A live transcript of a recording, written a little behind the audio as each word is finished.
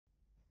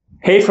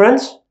Hey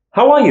friends,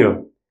 how are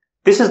you?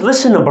 This is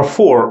lesson number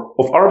 4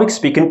 of Arabic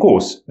speaking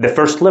course, the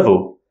first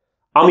level.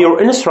 I'm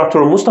your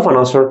instructor Mustafa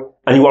Nasser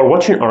and you are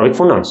watching Arabic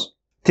for Nuns.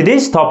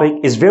 Today's topic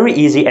is very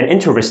easy and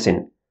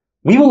interesting.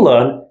 We will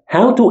learn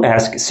how to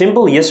ask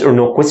simple yes or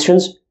no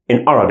questions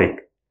in Arabic.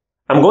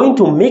 I'm going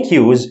to make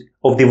use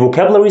of the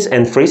vocabularies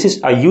and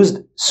phrases I used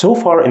so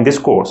far in this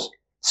course,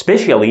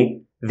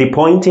 especially the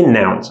pointing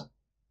nouns.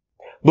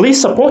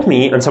 Please support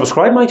me and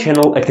subscribe my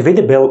channel, activate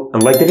the bell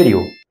and like the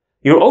video.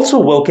 You're also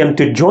welcome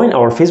to join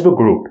our Facebook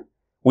group.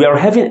 We are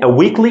having a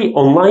weekly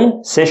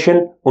online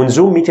session on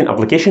Zoom meeting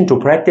application to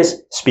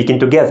practice speaking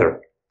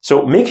together.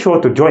 So make sure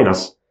to join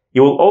us.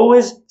 You will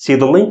always see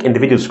the link in the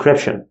video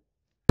description.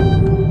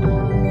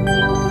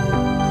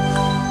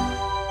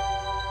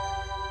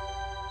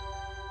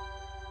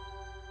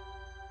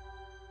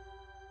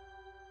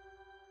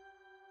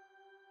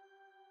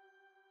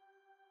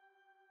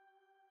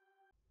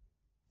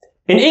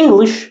 In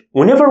English,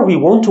 whenever we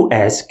want to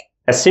ask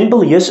a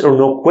simple yes or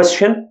no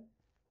question,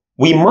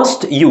 we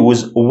must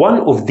use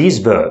one of these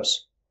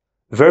verbs.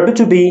 Verb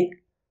to be,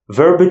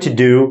 verb to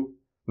do,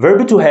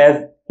 verb to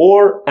have,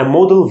 or a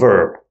modal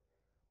verb,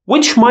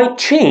 which might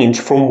change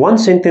from one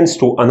sentence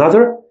to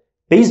another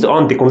based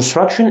on the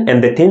construction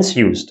and the tense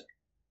used.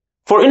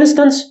 For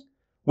instance,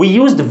 we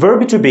used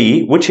verb to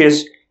be, which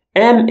is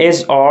am,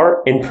 is,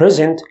 are in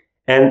present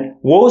and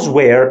was,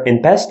 were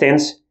in past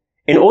tense,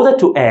 in order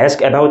to ask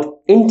about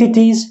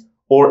entities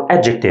or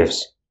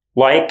adjectives,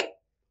 like,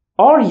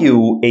 are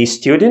you a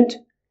student?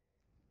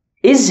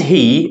 Is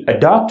he a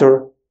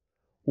doctor?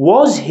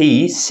 Was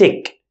he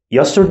sick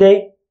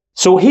yesterday?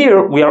 So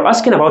here we are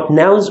asking about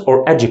nouns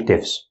or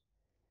adjectives.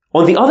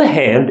 On the other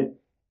hand,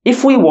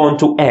 if we want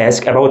to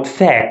ask about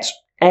facts,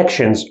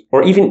 actions,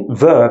 or even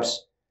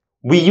verbs,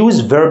 we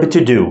use verb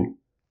to do.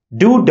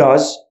 Do,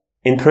 does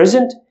in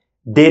present,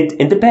 did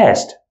in the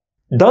past.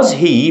 Does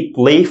he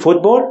play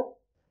football?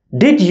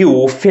 Did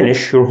you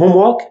finish your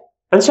homework?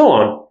 And so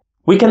on.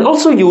 We can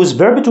also use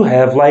verb to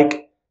have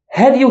like,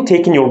 have you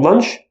taken your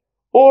lunch?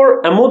 Or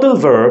a modal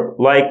verb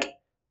like,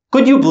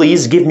 could you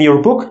please give me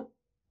your book?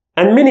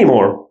 And many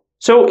more.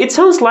 So it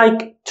sounds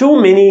like too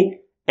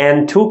many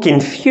and too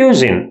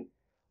confusing.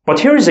 But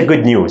here is the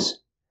good news.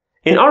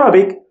 In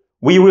Arabic,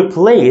 we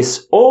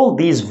replace all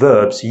these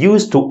verbs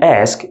used to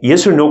ask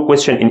yes or no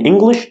question in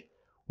English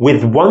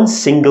with one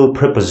single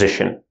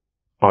preposition.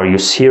 Are you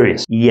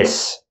serious?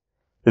 Yes.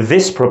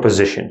 This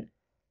preposition.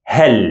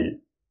 Hal.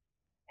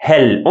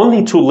 Hal.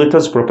 Only 2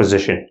 letters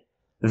preposition.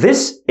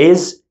 This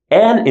is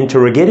an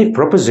interrogative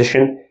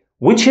preposition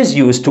which is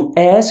used to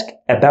ask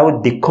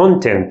about the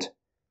content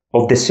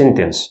of the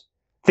sentence.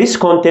 This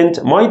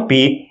content might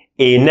be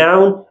a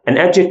noun, an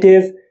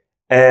adjective,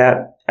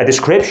 a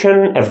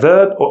description, a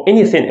verb, or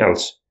anything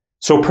else.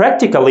 So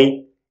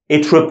practically,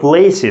 it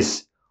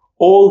replaces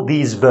all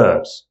these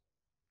verbs.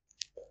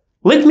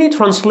 Let me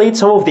translate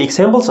some of the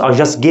examples I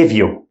just gave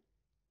you.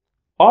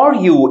 Are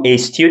you a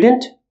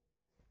student?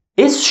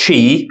 Is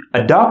she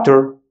a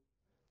doctor?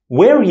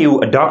 Were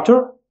you a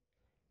doctor?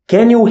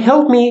 Can you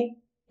help me?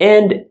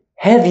 And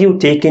have you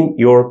taken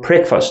your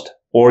breakfast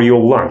or your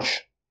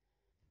lunch?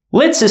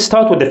 Let's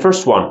start with the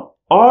first one.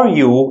 Are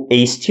you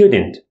a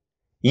student?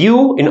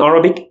 You in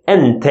Arabic,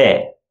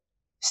 أنت.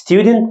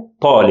 Student,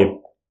 طالب.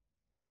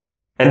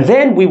 And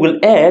then we will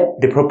add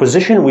the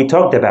preposition we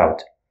talked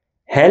about.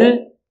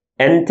 هل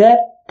أنت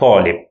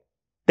طالب.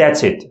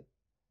 That's it.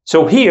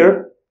 So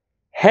here,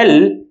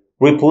 هل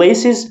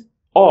replaces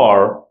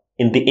are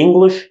in the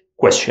English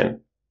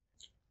question.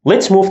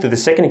 Let's move to the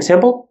second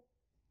example.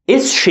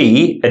 Is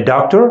she a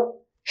doctor?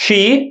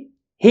 She,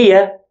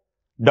 هي,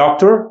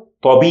 doctor,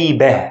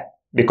 طبيبة,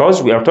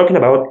 because we are talking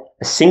about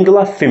a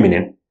singular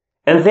feminine.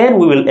 And then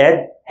we will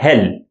add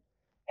هل.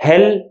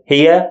 هل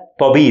هي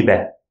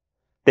طبيبة.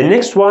 The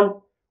next one,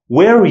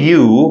 were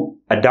you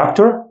a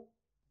doctor?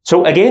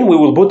 So again we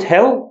will put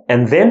هل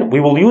and then we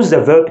will use the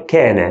verb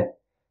كان.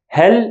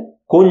 هل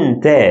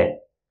كنت.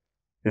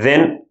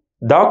 Then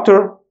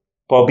doctor,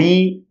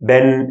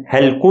 طبيبا.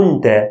 هل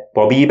كنت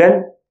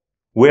طبيبا?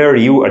 Were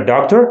you a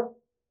doctor?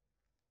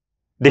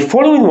 The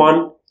following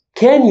one,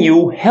 can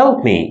you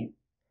help me?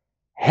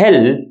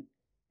 هل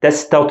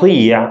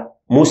تستطيع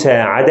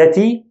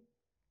مساعدتي?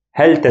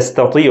 هل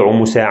تستطيع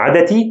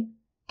مساعدتي?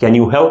 Can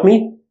you help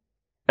me?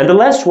 And the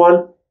last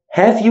one,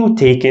 have you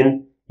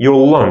taken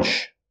your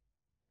lunch?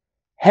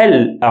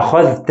 هل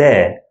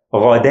أخذت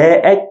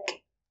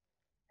غداءك?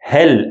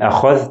 هل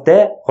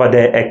أخذت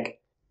غداءك?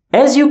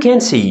 As you can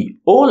see,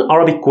 all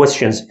Arabic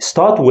questions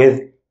start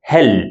with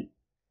هل.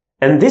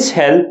 And this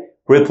هل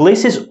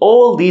replaces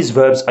all these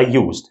verbs I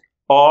used.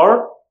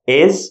 Are,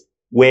 is,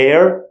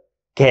 were,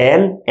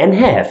 can, and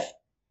have.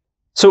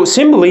 So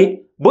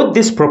simply put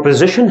this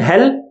preposition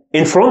هل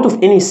in front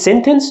of any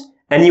sentence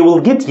and you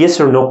will get yes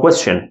or no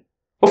question.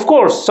 Of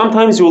course,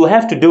 sometimes you will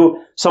have to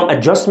do some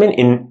adjustment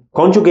in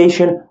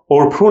conjugation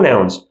or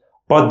pronouns,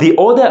 but the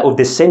order of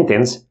the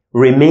sentence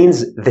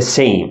remains the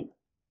same.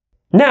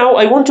 Now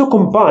I want to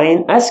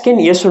combine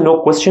asking yes or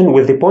no question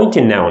with the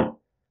pointing noun.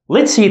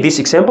 Let's see these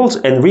examples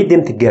and read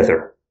them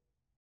together.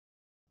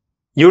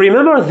 You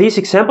remember these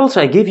examples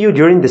I gave you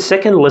during the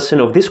second lesson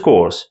of this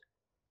course.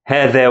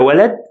 هذا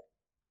ولد.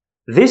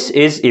 This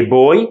is a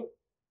boy.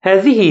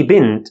 هذه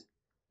بنت.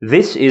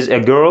 This is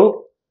a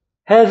girl.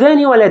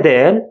 هذان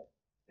ولدان.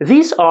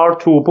 These are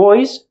two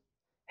boys.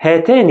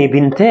 هاتان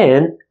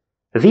بنتان.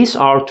 These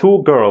are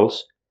two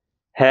girls.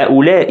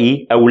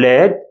 هؤلاء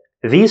أولاد.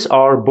 These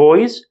are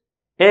boys.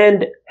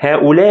 And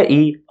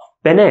هؤلاء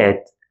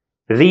بنات.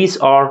 These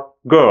are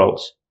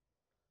girls.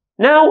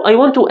 Now I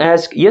want to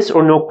ask yes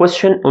or no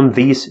question on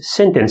these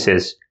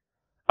sentences.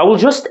 I will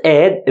just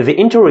add the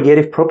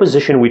interrogative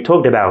preposition we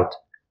talked about,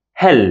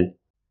 هل,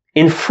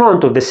 in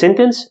front of the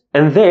sentence,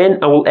 and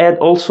then I will add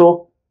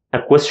also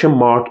a question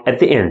mark at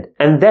the end,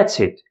 and that's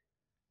it.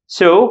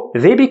 So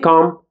they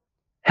become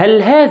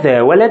هل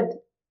هذا ولد?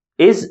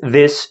 Is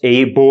this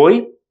a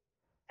boy?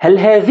 هل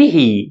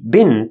هذه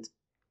بنت?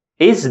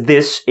 Is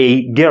this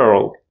a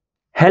girl?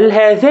 هل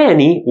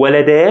هذان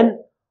ولدان?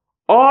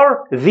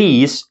 Are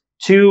these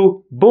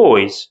two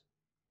boys?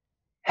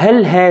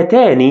 هل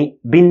هاتان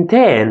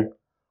بنتان?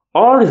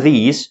 Are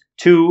these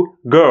two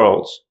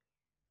girls?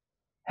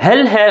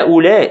 هل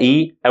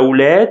هؤلاء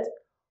أولاد?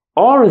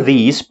 Are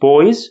these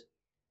boys?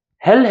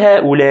 هل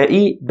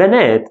هؤلاء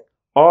بنات?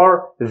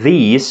 Are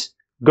these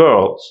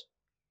girls?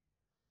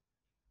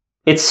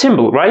 It's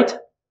simple, right?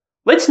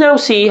 Let's now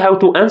see how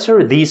to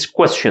answer these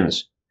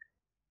questions.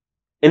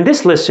 In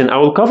this lesson, I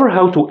will cover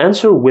how to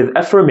answer with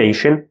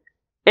affirmation,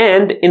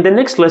 and in the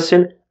next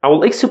lesson, I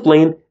will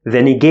explain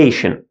the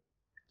negation.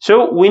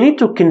 So we need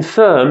to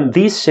confirm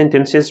these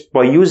sentences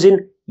by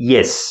using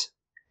yes.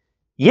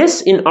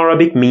 Yes in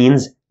Arabic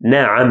means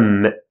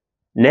نعم.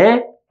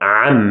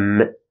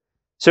 نعم.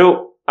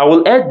 So I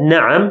will add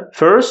نعم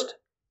first,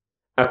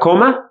 a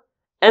comma,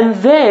 and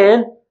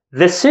then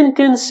the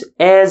sentence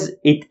as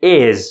it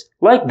is,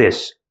 like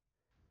this.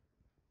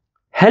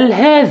 هل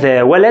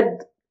هذا ولد؟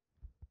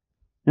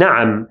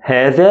 نعم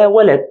هذا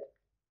ولد.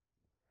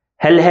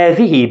 هل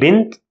هذه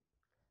بنت؟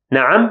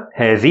 نعم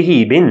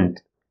هذه بنت.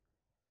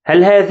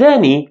 هل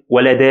هذان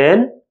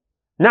ولدان؟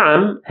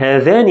 نعم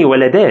هذان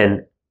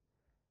ولدان.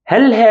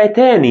 هل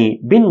هاتان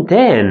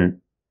بنتان؟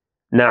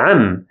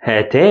 نعم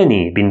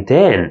هاتان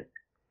بنتان.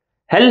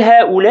 هل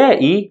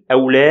هؤلاء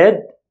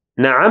أولاد؟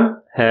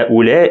 نعم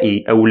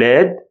هؤلاء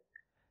أولاد.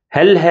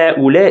 هل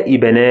هؤلاء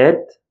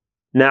بنات؟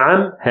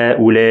 نعم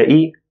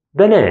هؤلاء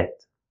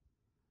بنات.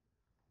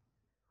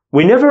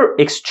 We never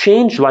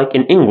exchange like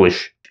in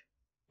English.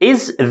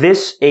 Is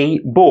this a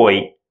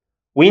boy?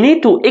 We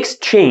need to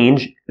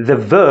exchange the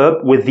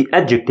verb with the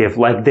adjective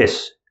like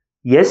this.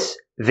 Yes,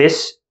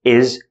 this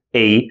is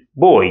a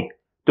boy,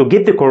 to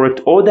get the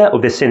correct order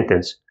of the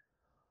sentence.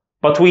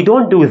 But we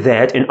don't do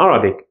that in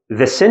Arabic.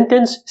 The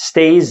sentence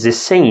stays the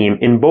same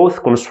in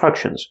both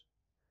constructions.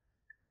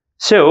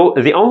 So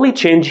the only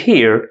change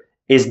here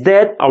is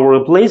that I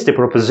will replace the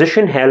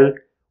preposition هل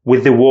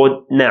with the word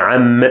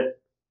نعم.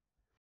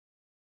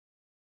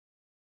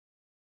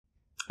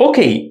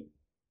 Okay,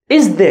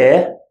 is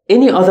there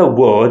any other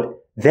word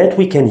that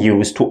we can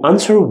use to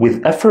answer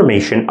with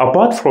affirmation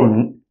apart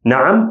from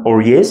نعم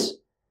or yes?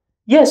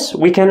 Yes,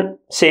 we can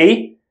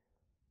say,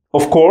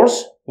 of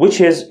course,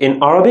 which is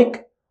in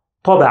Arabic,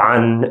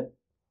 طبعا.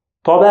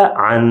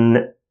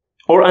 طبعا.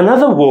 Or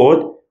another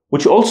word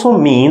which also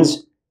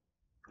means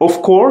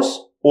of course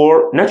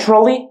or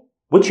naturally,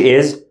 which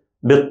is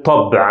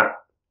بالطبع.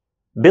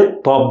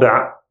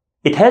 بالطبع.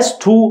 It has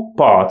two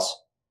parts.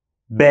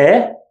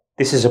 ب,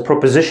 this is a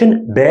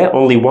preposition, ب,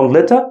 only one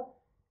letter.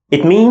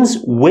 It means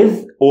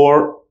with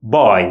or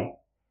by.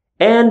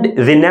 And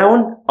the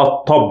noun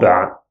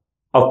الطبع.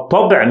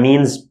 الطبع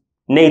means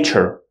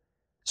nature.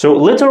 So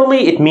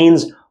literally it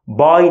means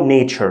by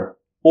nature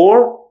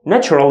or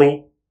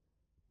naturally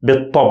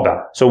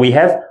بالطبع. So we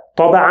have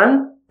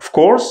طبعا, of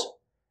course.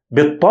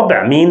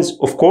 بالطبع means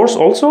of course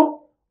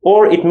also,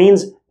 or it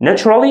means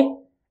naturally.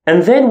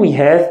 And then we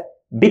have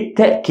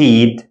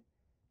بالتأكيد.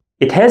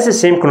 It has the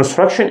same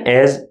construction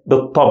as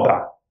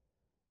بالطبع.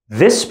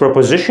 This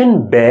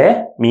preposition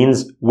ب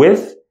means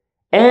with,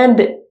 and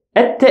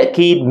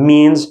التأكيد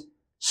means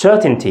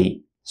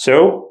certainty.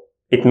 So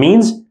it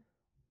means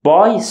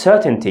by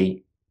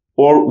certainty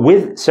or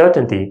with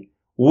certainty,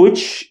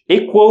 which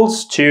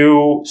equals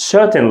to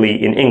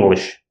certainly in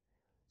English.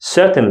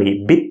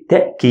 Certainly,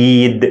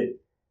 بالتأكيد.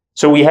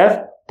 So we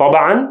have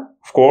طبعا,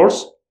 of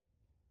course,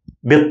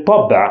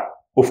 بالطبع,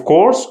 of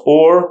course,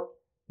 or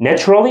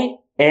naturally,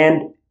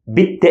 and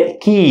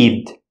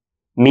بالتأكيد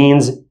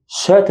means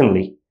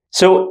certainly.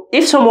 So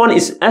if someone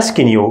is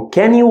asking you,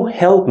 can you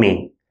help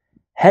me?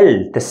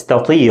 هل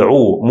تستطيع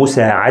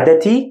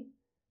مساعدتي?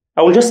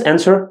 I will just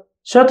answer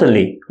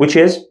certainly, which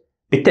is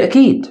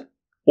بالتأكيد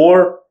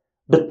or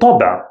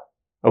بالطبع.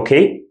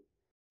 Okay?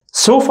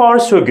 So far,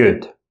 so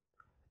good.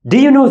 Do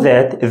you know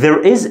that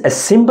there is a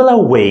simpler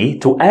way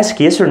to ask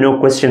yes or no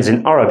questions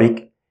in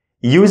Arabic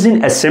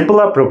using a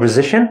simpler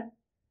preposition?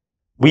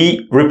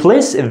 We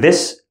replace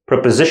this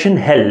preposition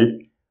هل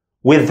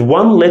with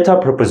one letter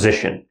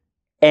preposition,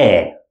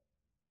 a,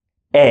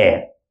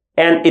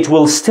 and it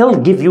will still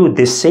give you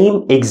the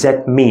same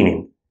exact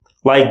meaning.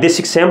 Like this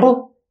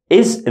example,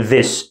 is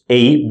this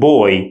a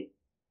boy?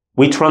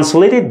 We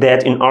translated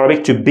that in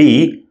Arabic to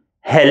be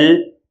هل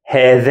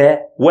هذا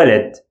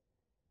ولد.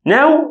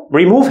 Now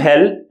remove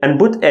هل and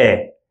put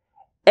a.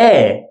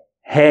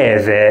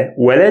 هذا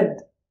ولد.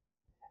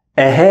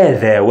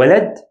 هذا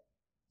ولد.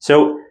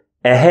 So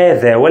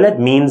هذا ولد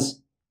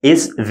means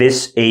is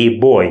this a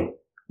boy,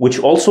 which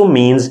also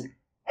means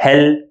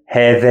هل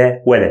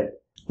هذا ولد.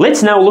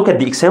 Let's now look at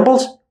the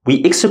examples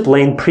we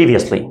explained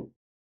previously.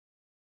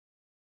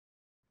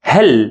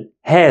 هل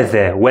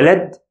هذا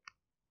ولد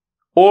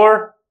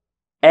or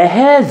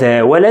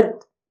أهذا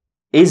ولد?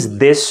 Is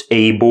this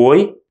a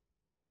boy?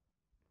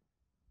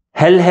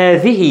 هل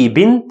هذه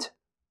بنت؟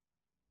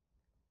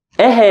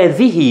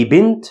 أهذه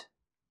بنت؟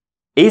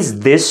 Is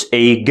this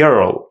a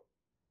girl?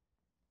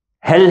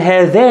 هل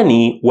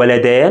هذان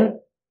ولدان؟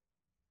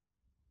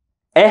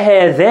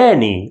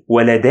 أهذان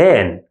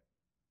ولدان؟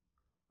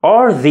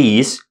 Are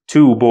these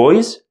two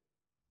boys?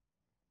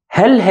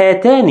 هل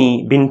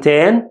هاتان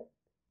بنتان؟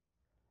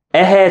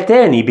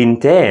 أهاتان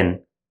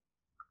بنتان؟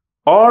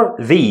 Are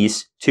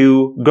these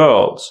two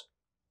girls?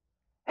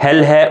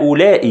 هل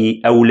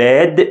هؤلاء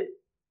أولاد؟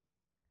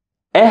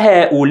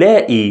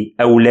 أهؤلاء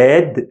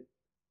أولاد؟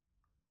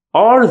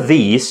 Are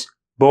these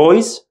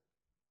boys?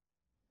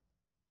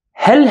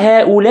 هل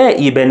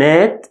هؤلاء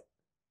بنات؟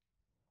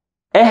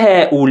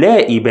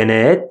 أهؤلاء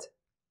بنات؟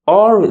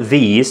 Are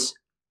these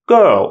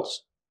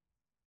girls?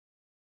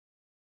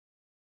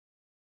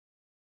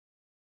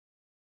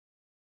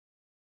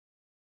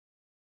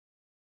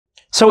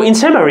 So in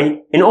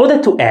summary, in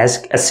order to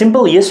ask a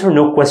simple yes or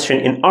no question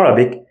in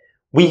Arabic,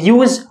 we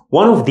use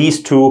one of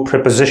these two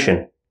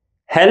prepositions,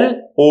 هل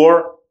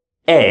or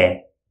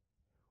a.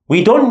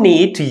 We don't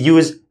need to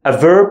use a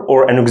verb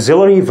or an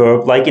auxiliary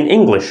verb like in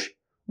English.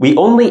 We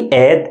only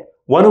add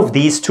one of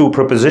these two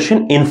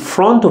prepositions in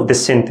front of the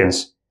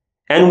sentence.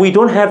 And we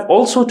don't have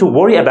also to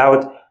worry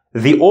about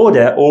the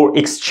order or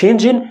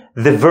exchanging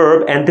the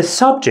verb and the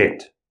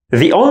subject.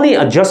 The only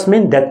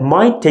adjustment that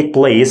might take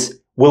place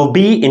will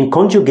be in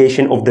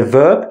conjugation of the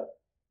verb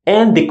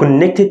and the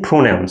connected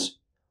pronouns.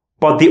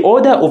 But the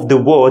order of the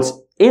words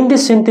in the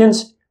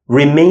sentence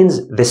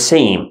remains the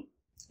same.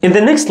 In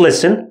the next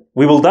lesson,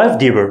 we will dive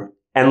deeper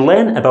and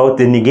learn about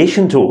the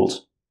negation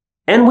tools.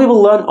 And we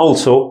will learn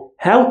also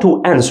how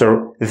to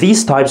answer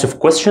these types of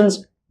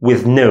questions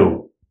with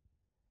no.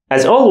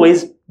 As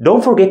always,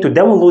 don't forget to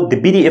download the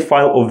PDF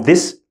file of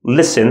this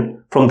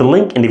lesson from the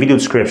link in the video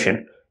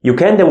description. You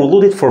can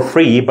download it for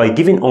free by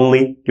giving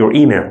only your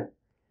email.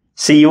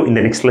 See you in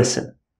the next lesson.